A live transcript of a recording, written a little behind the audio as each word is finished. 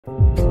He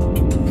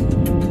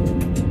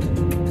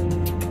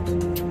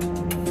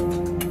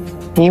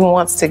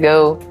wants to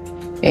go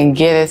and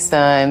get his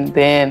son,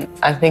 then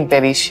I think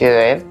that he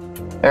should.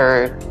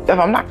 Or if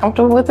I'm not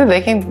comfortable with it, they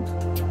can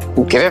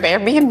get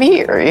an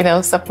Airbnb or, you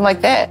know, something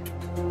like that.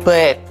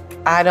 But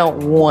I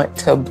don't want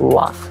to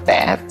block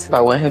that.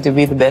 I want him to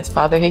be the best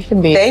father he can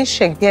be. They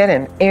should get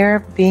an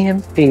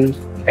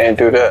Airbnb. And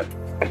do that.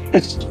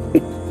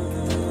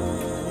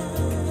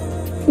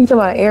 You talking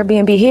about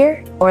Airbnb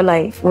here or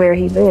like where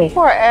he lives?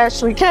 Poor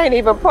Ashley can't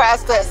even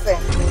process it.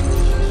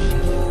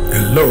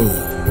 Hello,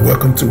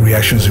 welcome to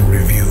Reactions and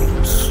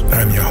Reviews.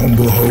 I'm your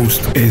humble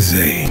host,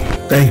 Eze.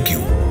 Thank you,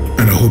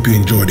 and I hope you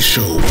enjoy the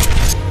show.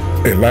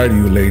 A lot of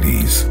you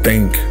ladies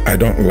think I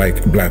don't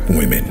like black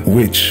women,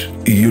 which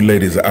you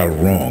ladies are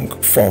wrong.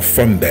 Far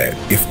from that.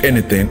 If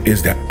anything,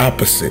 it's the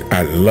opposite.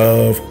 I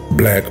love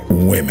black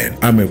women.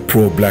 I'm a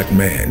pro-black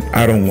man.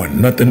 I don't want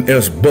nothing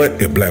else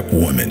but a black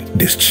woman.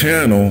 This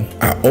channel,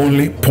 I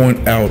only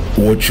point out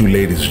what you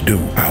ladies do.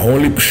 I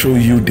only show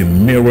you the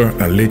mirror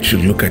and let you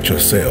look at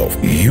yourself.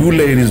 You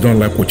ladies don't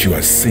like what you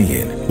are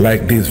seeing,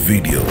 like this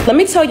video. Let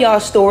me tell y'all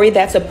a story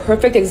that's a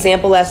perfect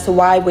example as to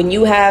why when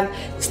you have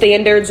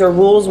standards or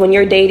rules when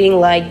you're dating,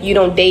 like you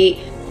don't date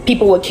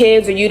people with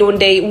kids or you don't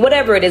date,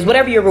 whatever it is,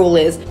 whatever your rule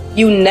is,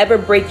 you never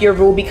break your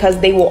rule because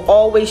they will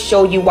always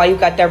show you why you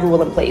got that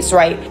rule in place,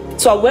 right?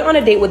 So I went on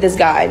a date with this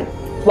guy.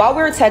 While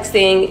we were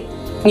texting,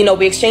 you know,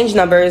 we exchanged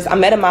numbers, I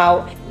met him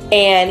out,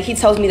 and he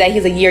tells me that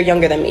he's a year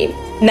younger than me.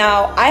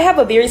 Now, I have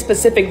a very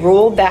specific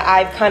rule that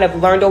I've kind of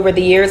learned over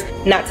the years,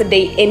 not to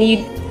date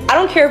any, I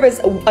don't care if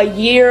it's a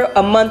year,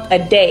 a month,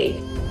 a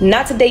day,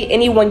 not to date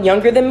anyone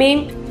younger than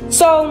me.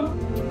 So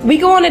we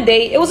go on a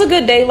date. It was a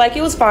good day, like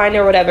it was fine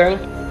or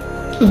whatever.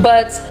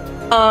 But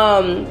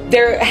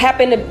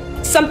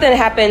something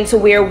happened to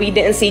where we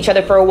didn't see each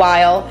other for a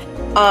while.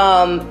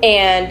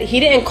 And he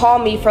didn't call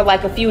me for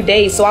like a few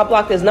days. So I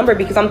blocked his number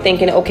because I'm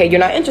thinking, okay, you're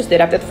not interested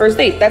after the first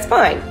date. That's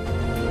fine.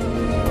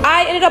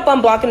 I ended up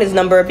unblocking his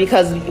number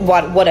because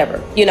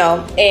whatever, you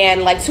know.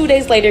 And like 2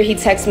 days later, he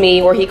texts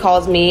me or he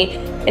calls me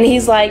and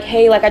he's like,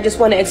 hey, like, I just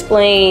want to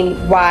explain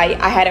why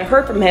I hadn't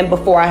heard from him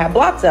before I had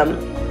blocked him.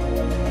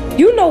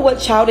 You know what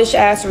childish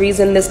ass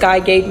reason this guy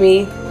gave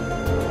me?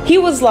 He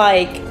was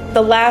like,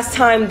 the last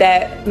time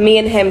that me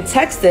and him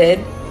texted,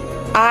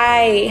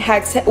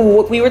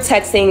 we were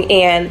texting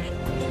and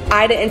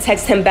I didn't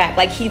text him back.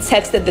 Like he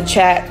texted the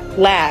chat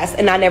last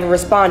and I never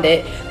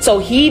responded. So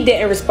he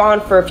didn't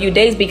respond for a few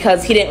days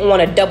because he didn't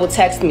want to double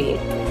text me.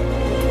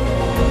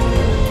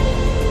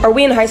 Are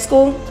we in high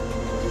school?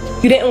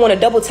 You didn't want to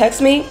double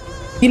text me?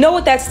 You know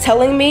what that's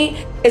telling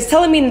me? It's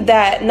telling me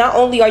that not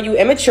only are you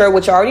immature,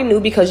 which I already knew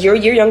because you're a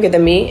year younger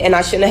than me and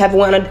I shouldn't have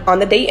went on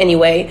the date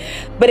anyway,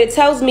 but it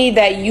tells me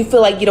that you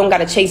feel like you don't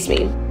gotta chase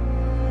me.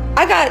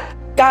 I got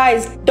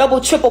guys double,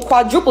 triple,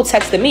 quadruple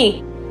texting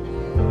me,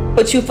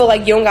 but you feel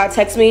like you don't gotta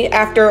text me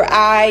after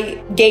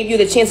I gave you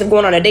the chance of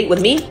going on a date with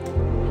me?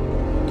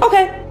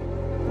 Okay,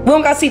 we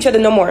don't gotta see each other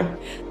no more,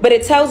 but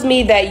it tells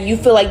me that you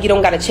feel like you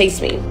don't gotta chase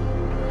me.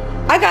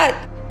 I got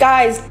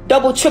guys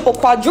double, triple,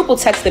 quadruple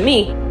texting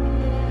me,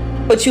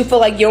 but you feel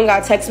like you don't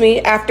gotta text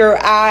me after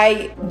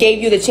I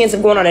gave you the chance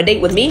of going on a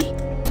date with me?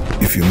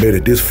 If you made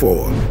it this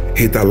far,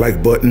 hit that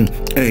like button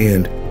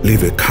and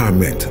leave a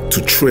comment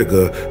to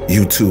trigger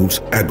YouTube's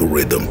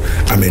algorithm.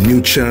 I'm a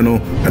new channel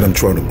and I'm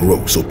trying to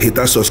grow. So hit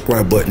that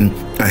subscribe button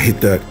and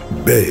hit that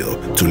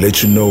bell to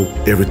let you know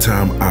every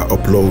time I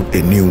upload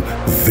a new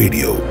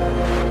video.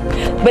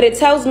 But it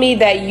tells me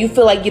that you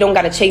feel like you don't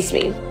gotta chase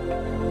me.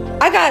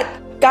 I got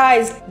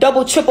guys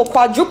double, triple,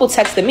 quadruple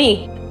texting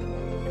me,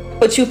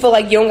 but you feel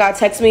like you don't gotta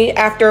text me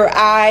after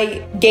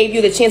I gave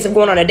you the chance of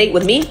going on a date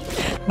with me?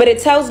 But it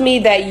tells me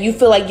that you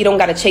feel like you don't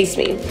gotta chase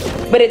me.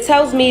 But it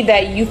tells me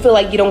that you feel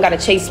like you don't gotta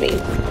chase me.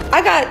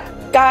 I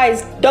got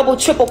guys double,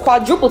 triple,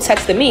 quadruple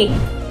texting me.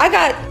 I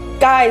got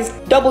guys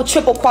double,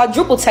 triple,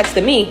 quadruple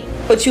texting me,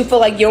 but you feel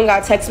like you don't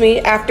gotta text me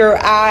after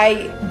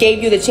I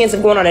gave you the chance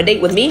of going on a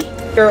date with me?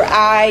 After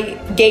I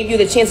gave you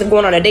the chance of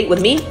going on a date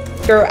with me?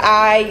 After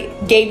I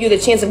gave you the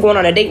chance of going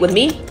on a date with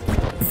me?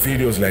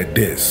 Videos like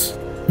this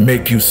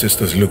make you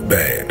sisters look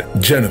bad.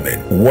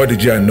 Gentlemen, what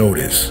did y'all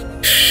notice?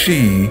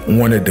 She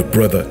wanted the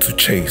brother to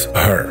chase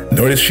her.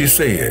 Notice she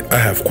said, I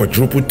have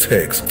quadruple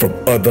texts from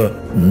other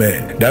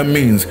men. That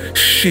means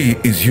she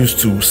is used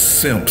to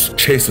simps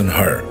chasing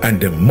her. And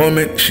the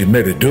moment she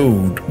met a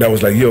dude that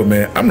was like, yo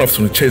man, I'm not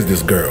gonna chase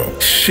this girl,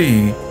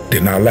 she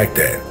did not like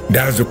that.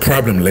 That's the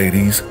problem,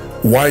 ladies.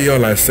 Why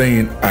y'all are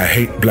saying I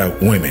hate black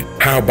women?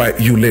 How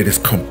about you ladies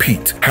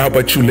compete? How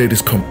about you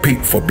ladies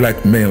compete for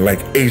black men like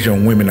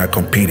Asian women are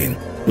competing?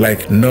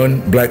 Like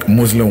non-black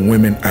Muslim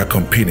women are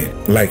competing,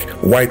 like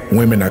white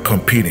women are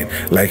competing,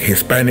 like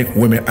Hispanic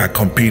women are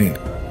competing.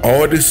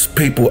 All these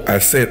people I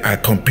said are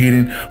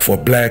competing for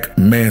black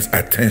men's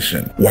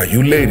attention, while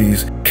you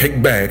ladies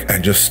kick back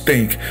and just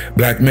think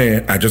black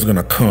men are just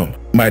gonna come.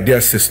 My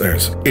dear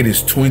sisters, it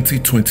is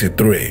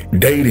 2023.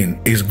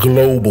 Dating is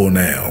global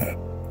now.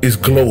 It's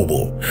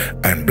global,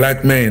 and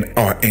black men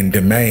are in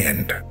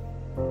demand.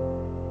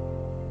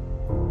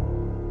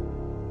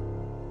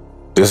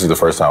 this is the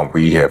first time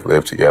we have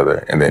lived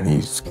together, and then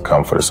he's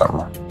come for the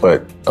summer.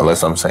 But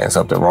unless I'm saying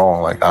something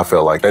wrong, like I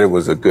felt like that it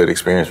was a good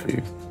experience for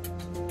you.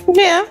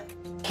 Yeah.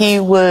 He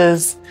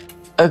was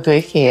a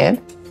good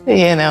kid.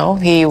 You know,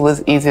 he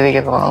was easy to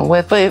get along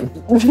with, but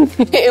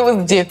it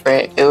was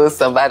different. It was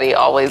somebody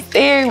always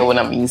there when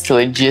I'm used to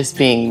it just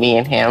being me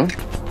and him.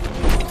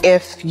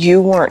 If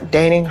you weren't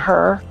dating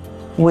her,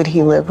 would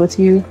he live with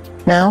you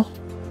now?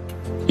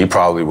 He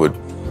probably would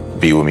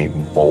be with me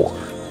more.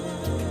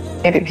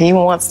 And if he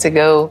wants to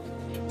go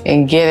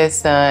and get his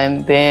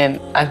son,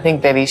 then I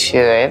think that he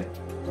should.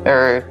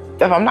 Or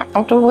if I'm not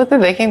comfortable with it,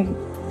 they can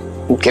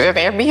get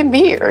an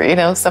Airbnb or, you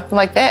know, something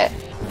like that.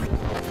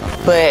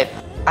 But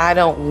I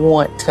don't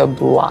want to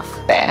block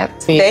that.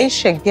 They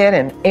should get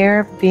an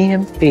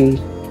Airbnb.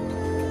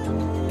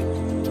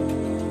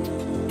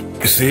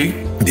 You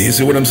see? Do you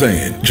see what I'm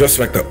saying? Just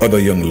like the other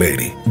young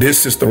lady,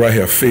 this sister right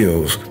here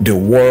feels the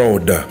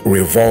world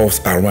revolves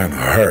around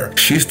her.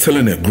 She's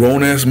telling a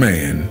grown-ass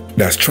man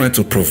that's trying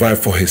to provide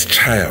for his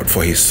child,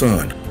 for his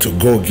son, to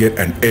go get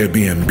an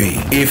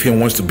Airbnb. If he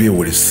wants to be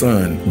with his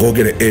son, go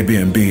get an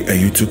Airbnb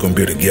and you two can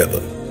be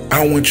together.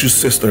 I want you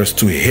sisters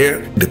to hear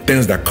the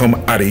things that come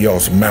out of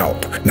y'all's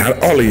mouth.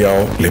 Not all of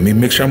y'all, let me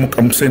make sure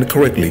I'm saying it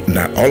correctly.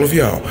 Not all of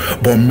y'all,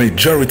 but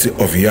majority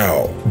of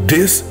y'all.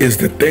 This is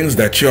the things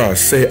that y'all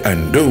say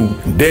and do.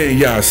 Then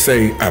y'all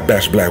say, I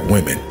bash black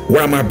women.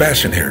 Why am I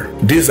bashing her?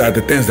 These are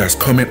the things that's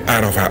coming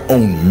out of her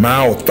own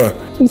mouth.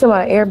 You talking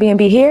about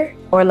Airbnb here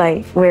or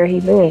like where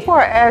he lives?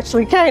 Poor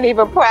Ashley can't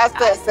even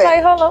process it.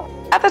 Like, hold on.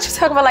 I thought you were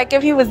talking about like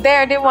if he was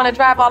there and didn't want to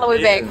drive all the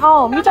way back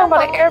home. You talking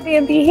about an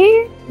Airbnb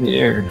here?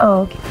 Yeah.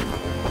 Oh, okay.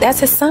 That's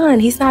his son.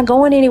 He's not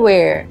going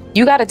anywhere.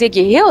 You got to dig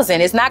your heels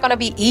in. It's not going to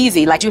be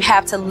easy. Like, you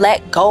have to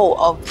let go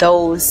of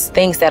those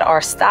things that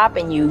are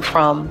stopping you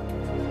from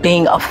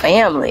being a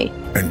family.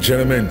 And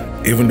gentlemen,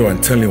 even though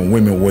I'm telling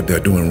women what they're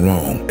doing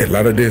wrong, a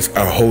lot of this,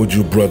 I hold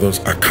you brothers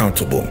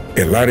accountable.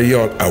 A lot of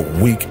y'all are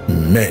weak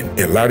men.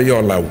 A lot of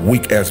y'all are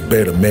weak-ass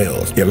beta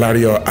males. A lot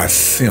of y'all are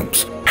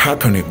simps. How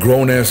can a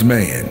grown-ass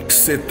man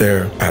sit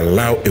there,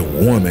 allow a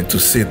woman to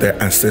sit there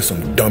and say some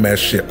dumbass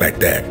shit like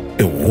that?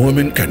 A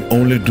woman can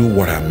only do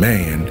what a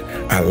man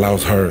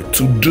allows her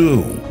to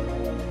do.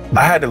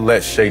 I had to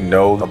let Shay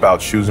know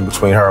about choosing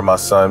between her and my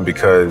son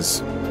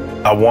because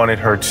I wanted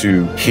her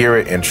to hear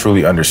it and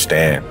truly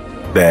understand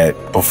that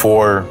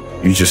before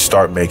you just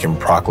start making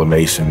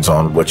proclamations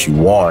on what you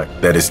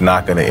want, that it's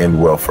not going to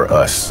end well for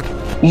us.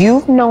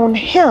 You've known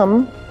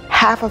him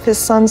half of his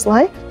son's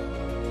life?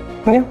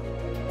 Yeah.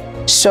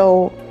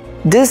 So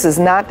this is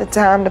not the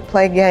time to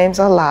play games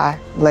or lie,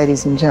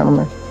 ladies and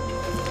gentlemen.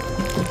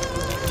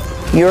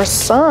 Your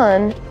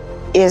son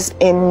is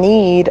in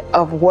need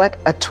of what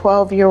a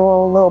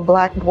 12-year-old little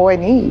black boy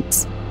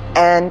needs.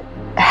 And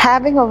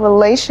having a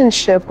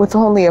relationship with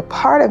only a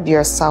part of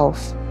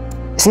yourself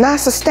is not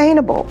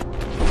sustainable.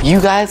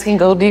 You guys can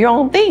go do your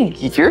own thing.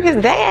 You're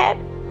his dad.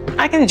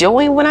 I can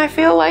join when I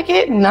feel like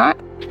it,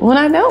 not when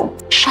I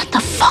don't. Shut the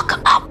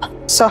fuck up.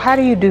 So how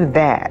do you do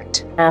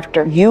that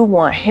after you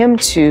want him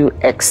to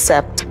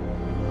accept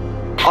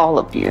all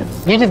of you?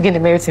 You're just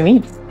getting married to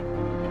me.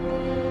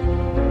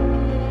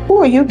 Who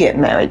are you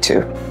getting married to?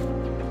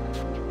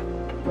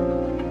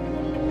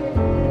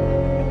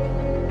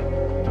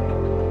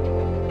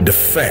 The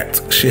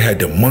fact she had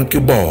the monkey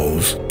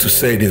balls to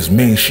say this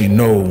means she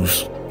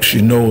knows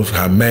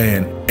her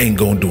man ain't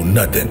gonna do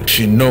nothing.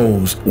 She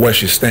knows where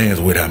she stands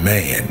with her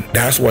man.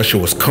 That's why she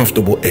was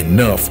comfortable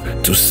enough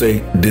to say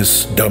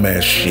this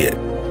dumbass shit.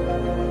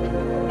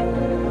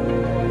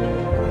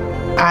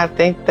 I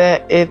think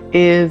that it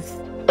is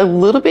a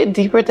little bit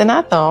deeper than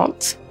I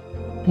thought.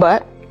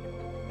 But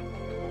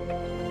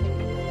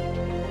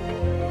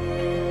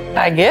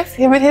I guess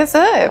him and his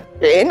son.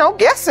 there ain't no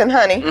guessing,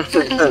 honey.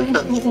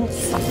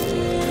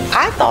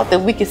 I thought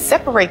that we could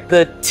separate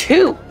the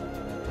two.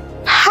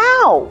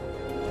 How?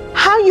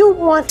 How you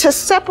want to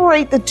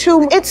separate the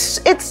two? It's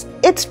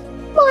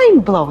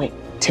mind-blowing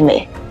to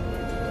me.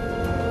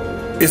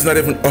 It's not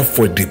even up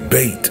for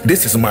debate.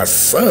 This is my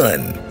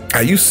son.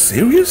 Are you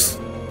serious?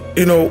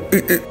 You know,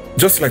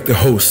 just like the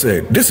host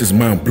said, this is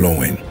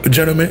mind-blowing.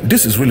 Gentlemen,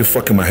 this is really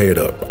fucking my head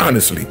up,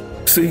 honestly.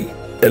 See,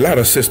 a lot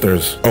of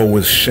sisters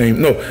always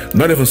shame, no,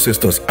 not even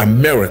sisters,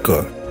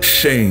 America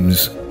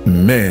shames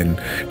men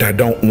that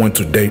don't want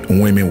to date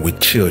women with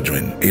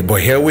children.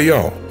 But here we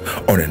are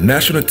on a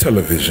national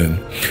television.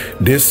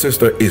 This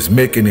sister is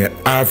making it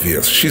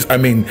obvious. She's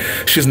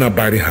not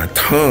biting her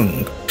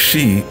tongue.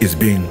 She is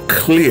being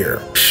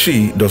clear.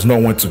 She does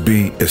not want to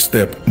be a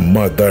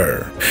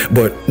stepmother.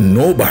 But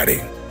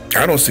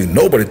I don't see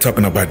nobody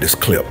talking about this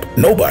clip.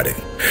 Nobody.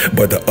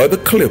 But the other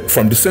clip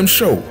from the same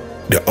show,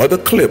 the other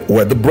clip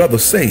where the brother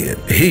said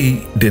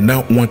he did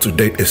not want to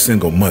date a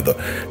single mother,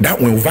 that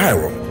went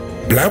viral.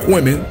 Black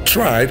women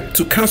tried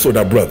to cancel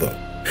that brother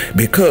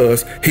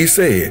because he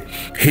said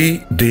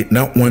he did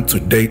not want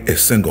to date a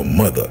single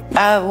mother.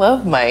 I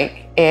love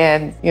Mike,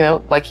 and you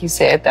know, like you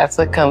said, that's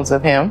what comes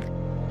with him.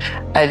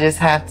 I just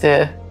have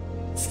to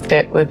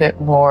stick with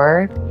it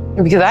more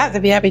because I have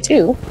to be happy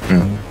too.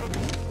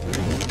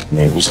 I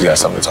mean, we just got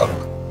something to talk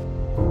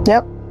about.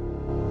 Yep.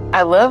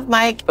 I love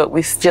Mike, but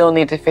we still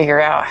need to figure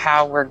out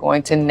how we're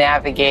going to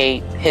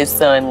navigate his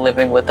son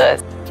living with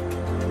us.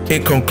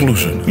 In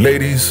conclusion,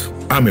 ladies,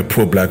 I'm a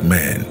pro-black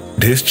man.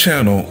 This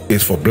channel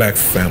is for black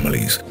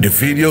families. The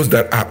videos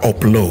that I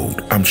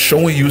upload, I'm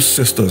showing you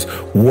sisters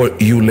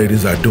what you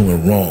ladies are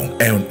doing wrong.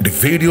 And the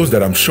videos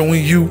that I'm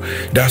showing you,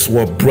 that's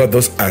what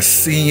brothers are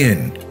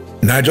seeing.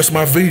 Not just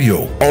my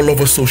video, all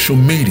over social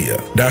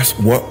media. That's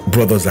what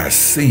brothers are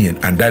seeing,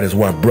 and that is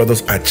why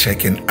brothers are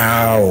checking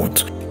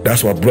out.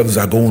 That's why brothers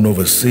are going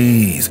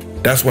overseas.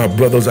 That's why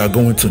brothers are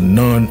going to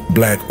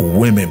non-black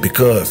women,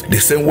 because the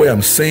same way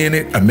I'm saying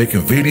it, I'm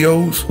making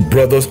videos,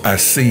 brothers are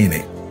seeing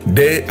it.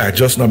 They are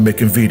just not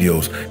making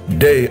videos.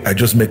 They are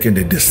just making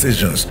the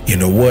decisions. You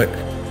know what?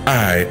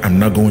 I am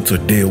not going to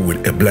deal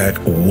with a black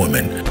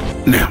woman.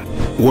 Now,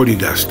 what do you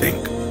guys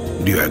think?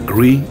 Do you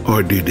agree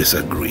or do you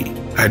disagree?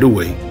 Either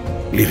way,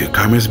 leave your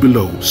comments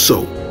below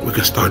so we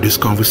can start this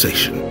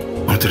conversation.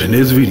 Until the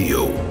next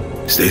video,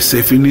 stay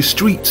safe in the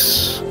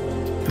streets.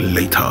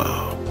 Later.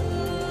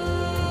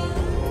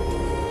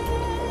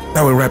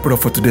 That will wrap it up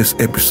for today's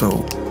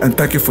episode. And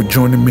thank you for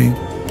joining me.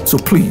 So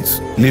please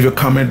leave a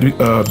comment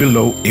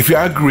below. If you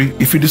agree,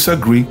 if you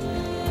disagree,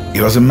 it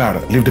doesn't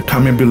matter. Leave the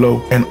comment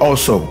below. And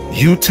also,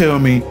 you tell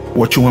me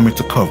what you want me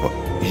to cover.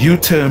 You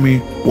tell me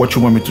what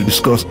you want me to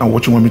discuss and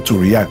what you want me to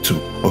react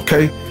to.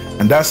 Okay?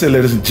 And that's it,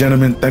 ladies and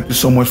gentlemen. Thank you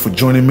so much for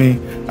joining me.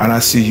 And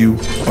I'll see you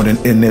on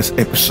the next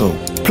episode.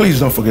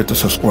 Please don't forget to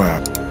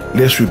subscribe.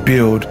 Let's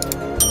rebuild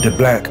the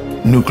black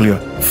nuclear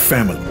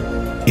family.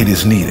 It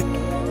is needed.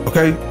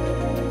 Okay?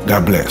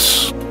 God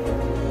bless.